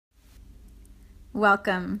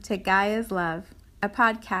Welcome to Gaia's Love, a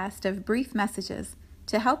podcast of brief messages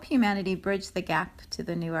to help humanity bridge the gap to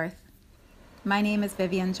the new earth. My name is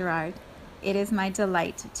Vivian Gerard. It is my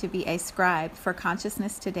delight to be a scribe for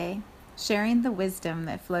consciousness today, sharing the wisdom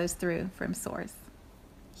that flows through from Source.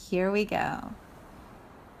 Here we go.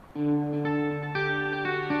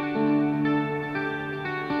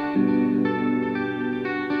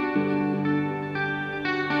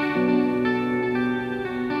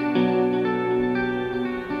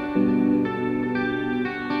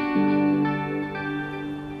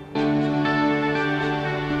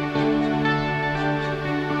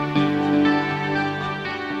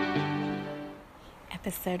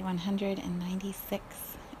 Episode 196.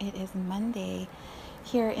 It is Monday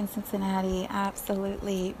here in Cincinnati.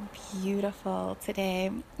 Absolutely beautiful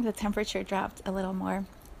today. The temperature dropped a little more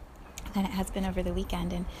than it has been over the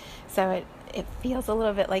weekend, and so it feels a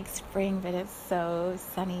little bit like spring, but it's so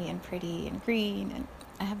sunny and pretty and green, and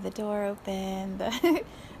I have the door open.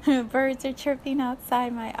 The birds are chirping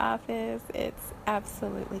outside my office. It's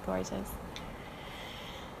absolutely gorgeous.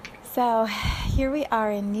 So here we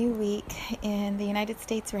are, a new week in the United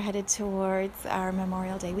States. We're headed towards our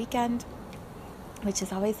Memorial Day weekend, which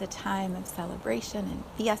is always a time of celebration and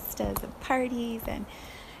fiestas and parties, and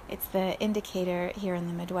it's the indicator here in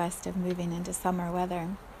the Midwest of moving into summer weather,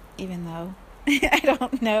 even though I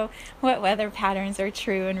don't know what weather patterns are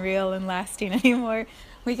true and real and lasting anymore.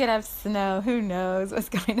 We could have snow. Who knows what's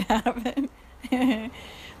going to happen?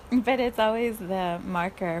 But it's always the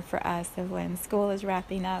marker for us of when school is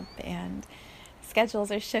wrapping up and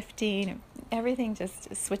schedules are shifting. Everything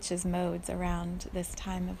just switches modes around this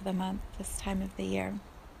time of the month, this time of the year.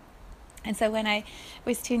 And so when I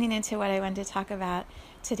was tuning into what I wanted to talk about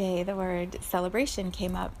today, the word celebration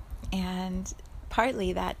came up, and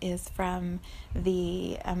partly that is from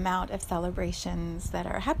the amount of celebrations that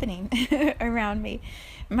are happening around me.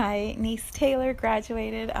 My niece Taylor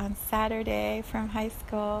graduated on Saturday from high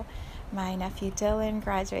school. My nephew Dylan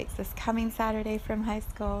graduates this coming Saturday from high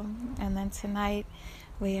school. And then tonight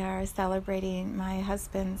we are celebrating my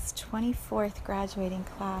husband's 24th graduating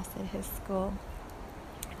class at his school.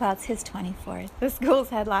 Well, it's his 24th. The school's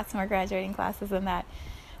had lots more graduating classes than that,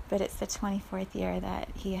 but it's the 24th year that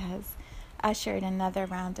he has ushered another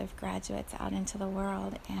round of graduates out into the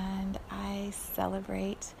world, and I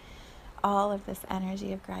celebrate all of this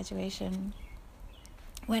energy of graduation.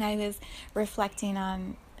 When I was reflecting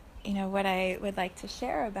on, what I would like to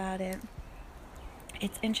share about it,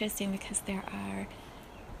 it's interesting because there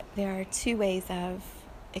are two ways of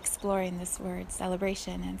exploring this word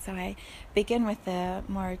celebration, and so I begin with the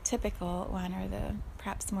more typical one, or the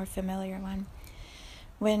perhaps more familiar one.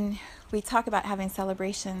 When we talk about having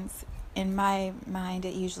celebrations, in my mind,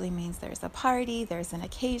 it usually means there's a party, there's an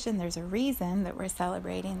occasion, there's a reason that we're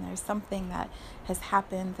celebrating, there's something that has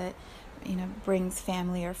happened that, brings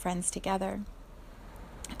family or friends together.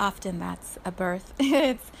 Often that's a birth,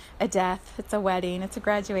 it's a death, it's a wedding, it's a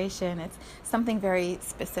graduation, it's something very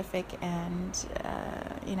specific and,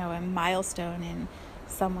 a milestone in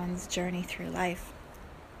someone's journey through life.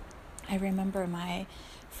 I remember my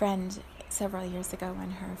friend several years ago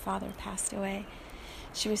when her father passed away.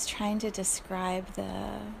 She was trying to describe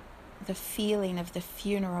the feeling of the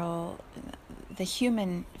funeral, the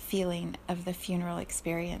human feeling of the funeral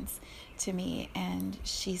experience to me, and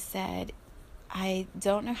she said, I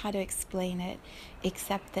don't know how to explain it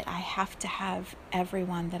except that I have to have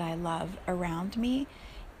everyone that I love around me,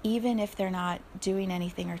 even if they're not doing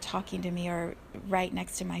anything or talking to me or right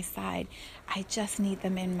next to my side. I just need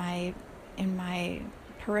them in my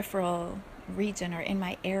peripheral region or in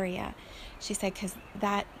my area. She said, because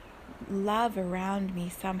that love around me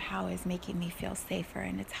somehow is making me feel safer,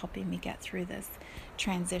 and it's helping me get through this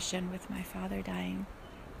transition with my father dying.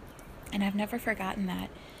 And I've never forgotten that.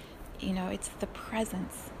 It's the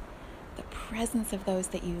presence of those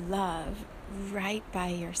that you love right by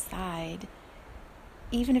your side,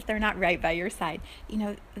 even if they're not right by your side.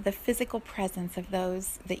 The physical presence of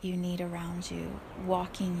those that you need around you,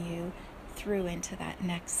 walking you through into that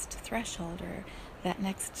next threshold or that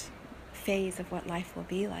next phase of what life will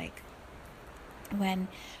be like. When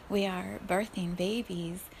we are birthing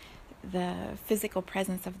babies, the physical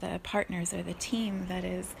presence of the partners or the team that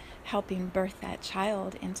is helping birth that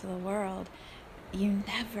child into the world, you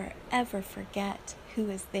never ever forget who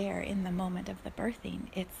is there in the moment of the birthing.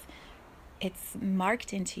 It's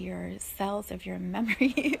marked into your cells of your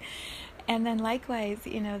memory. And then likewise,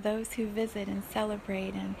 those who visit and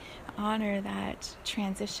celebrate and honor that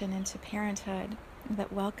transition into parenthood,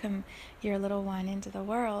 that welcome your little one into the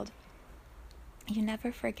world, you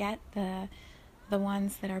never forget the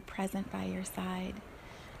ones that are present by your side.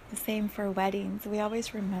 The same for weddings. We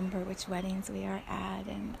always remember which weddings we are at.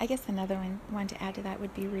 And I guess another one to add to that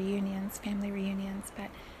would be reunions, family reunions. But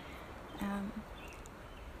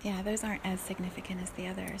yeah, those aren't as significant as the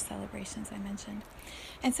other celebrations I mentioned.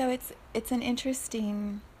 And so it's an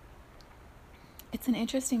interesting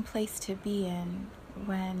place to be in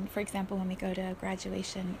when, for example, when we go to a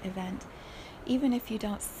graduation event, even if you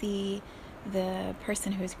don't see the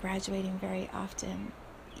person who is graduating very often,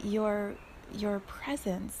 your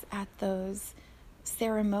presence at those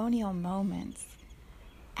ceremonial moments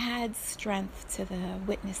adds strength to the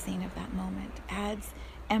witnessing of that moment, adds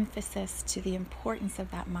emphasis to the importance of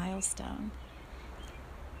that milestone,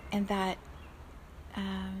 and that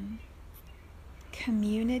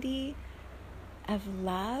community of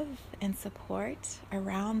love and support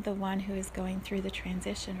around the one who is going through the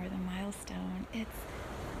transition or the milestone.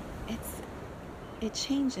 It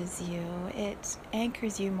changes you. It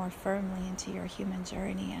anchors you more firmly into your human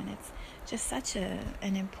journey, and it's just such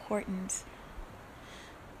an important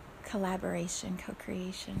collaboration,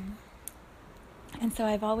 co-creation. And so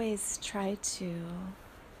I've always tried to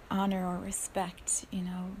honor or respect,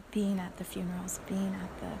 being at the funerals, being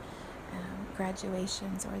at the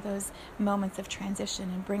graduations, or those moments of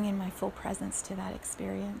transition, and bringing my full presence to that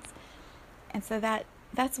experience. And so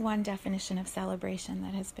that's one definition of celebration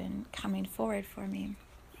that has been coming forward for me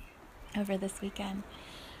over this weekend.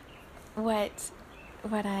 What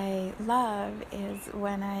I love is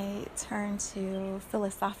when I turn to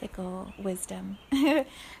philosophical wisdom.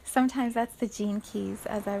 Sometimes that's the Gene Keys,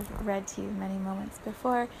 as I've read to you many moments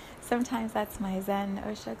before. Sometimes that's my Zen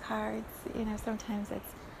Osho cards. Sometimes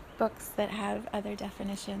it's books that have other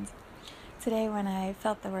definitions. Today, when I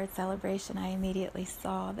felt the word celebration, I immediately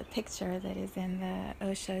saw the picture that is in the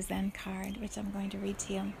Osho Zen card, which I'm going to read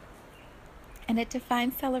to you. And it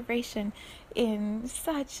defines celebration in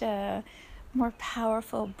such a more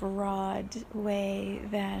powerful, broad way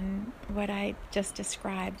than what I just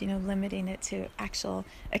described, limiting it to actual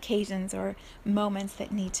occasions or moments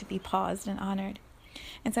that need to be paused and honored.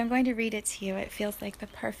 And so I'm going to read it to you. It feels like the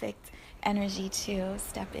perfect energy to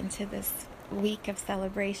step into this week of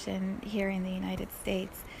celebration here in the United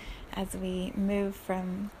States as we move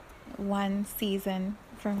from one season,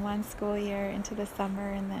 from one school year into the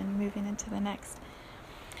summer, and then moving into the next.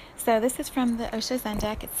 So this is from the Osho Zen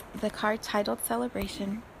deck. It's the card titled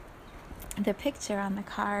Celebration. The picture on the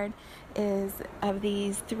card is of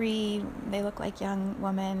these three, they look like young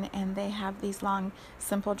women, and they have these long,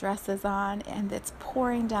 simple dresses on, and it's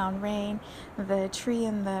pouring down rain. The tree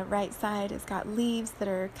in the right side has got leaves that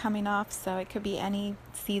are coming off, so it could be any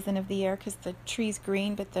season of the year because the tree's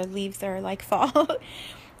green, but the leaves are like fall.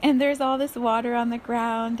 And there's all this water on the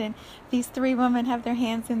ground, and these three women have their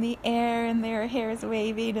hands in the air, and their hair is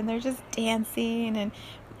waving, and they're just dancing and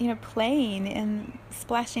playing and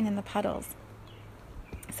splashing in the puddles.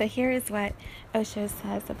 So here is what Osho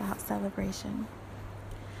says about celebration.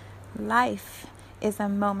 Life is a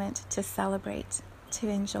moment to celebrate, to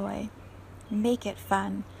enjoy. Make it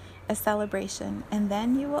fun, a celebration, and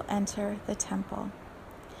then you will enter the temple.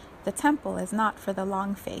 The temple is not for the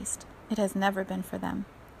long-faced. It has never been for them.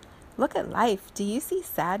 Look at life. Do you see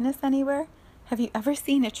sadness anywhere? Have you ever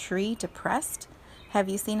seen a tree depressed? Have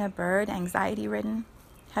you seen a bird anxiety-ridden?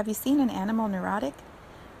 Have you seen an animal neurotic?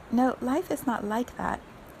 No, life is not like that.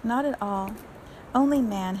 Not at all. Only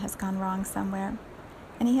man has gone wrong somewhere.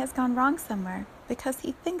 And he has gone wrong somewhere because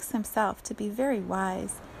he thinks himself to be very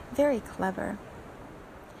wise, very clever.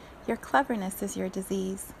 Your cleverness is your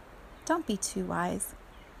disease. Don't be too wise.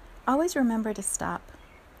 Always remember to stop.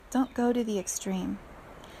 Don't go to the extreme.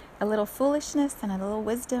 A little foolishness and a little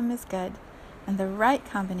wisdom is good, and the right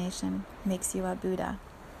combination makes you a Buddha.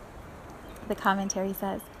 The commentary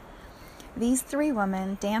says, these three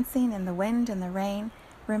women dancing in the wind and the rain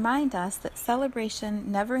remind us that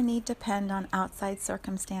celebration never need depend on outside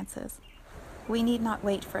circumstances. We need not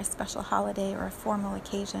wait for a special holiday or a formal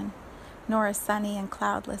occasion, nor a sunny and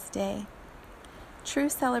cloudless day. True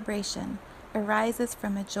celebration arises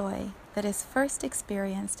from a joy that is first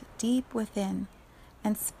experienced deep within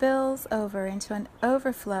and spills over into an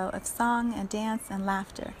overflow of song and dance and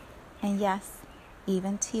laughter, and yes,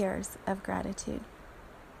 even tears of gratitude.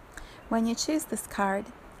 When you choose this card,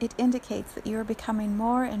 it indicates that you are becoming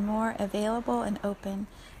more and more available and open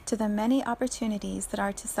to the many opportunities that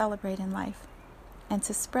are to celebrate in life, and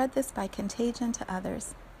to spread this by contagion to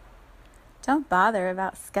others. Don't bother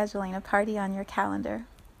about scheduling a party on your calendar.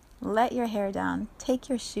 Let your hair down, take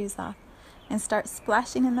your shoes off, and start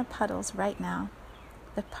splashing in the puddles right now.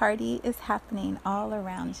 The party is happening all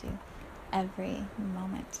around you, every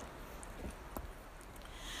moment.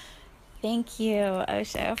 Thank you,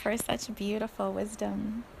 Osho, for such beautiful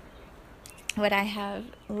wisdom. what I have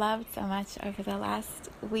loved so much over the last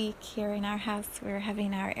week here in our house, we're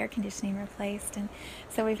having our air conditioning replaced, and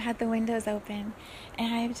so we've had the windows open,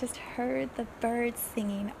 and I've just heard the birds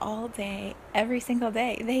singing all day, every single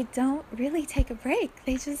day. They don't really take a break,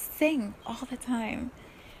 they just sing all the time.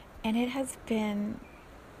 And it's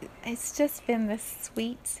just been this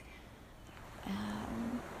sweet,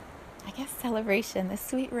 I guess, celebration, this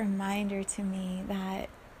sweet reminder to me that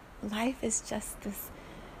life is just this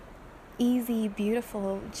easy,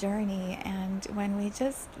 beautiful journey. And when we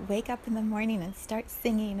just wake up in the morning and start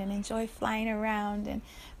singing and enjoy flying around and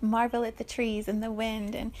marvel at the trees and the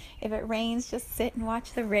wind, and if it rains, just sit and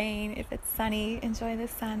watch the rain. If it's sunny, enjoy the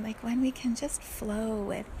sun. Like when we can just flow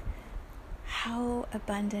with how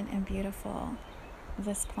abundant and beautiful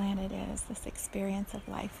this planet is, this experience of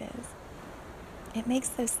life is, it makes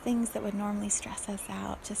those things that would normally stress us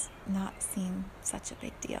out just not seem such a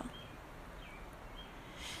big deal.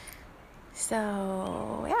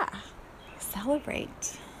 So, yeah,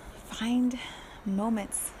 celebrate. Find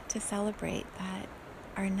moments to celebrate that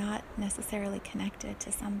are not necessarily connected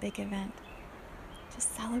to some big event.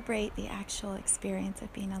 Just celebrate the actual experience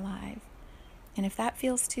of being alive. And if that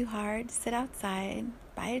feels too hard, sit outside,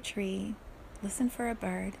 by a tree, listen for a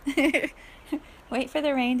bird. Wait for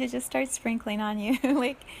the rain to just start sprinkling on you.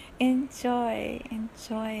 Like, enjoy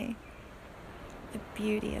the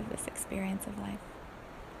beauty of this experience of life.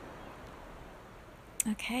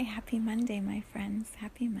 Okay, happy Monday, my friends.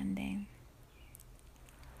 Happy Monday.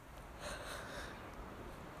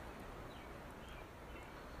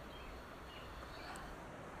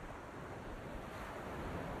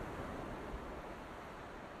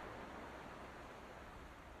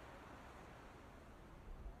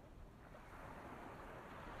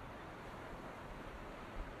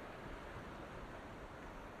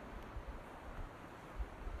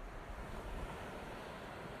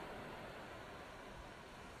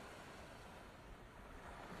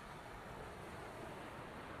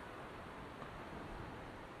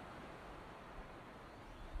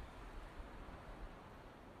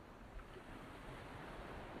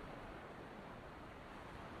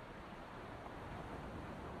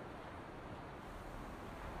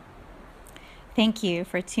 Thank you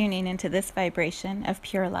for tuning into this vibration of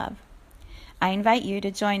pure love. I invite you to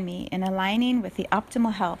join me in aligning with the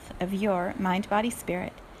optimal health of your mind, body,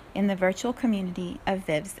 spirit in the virtual community of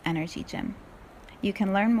Viv's Energy Gym. You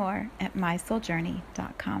can learn more at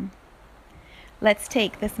mysouljourney.com. Let's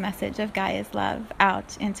take this message of Gaia's love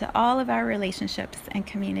out into all of our relationships and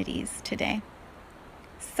communities today.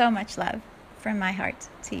 So much love from my heart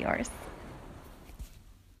to yours.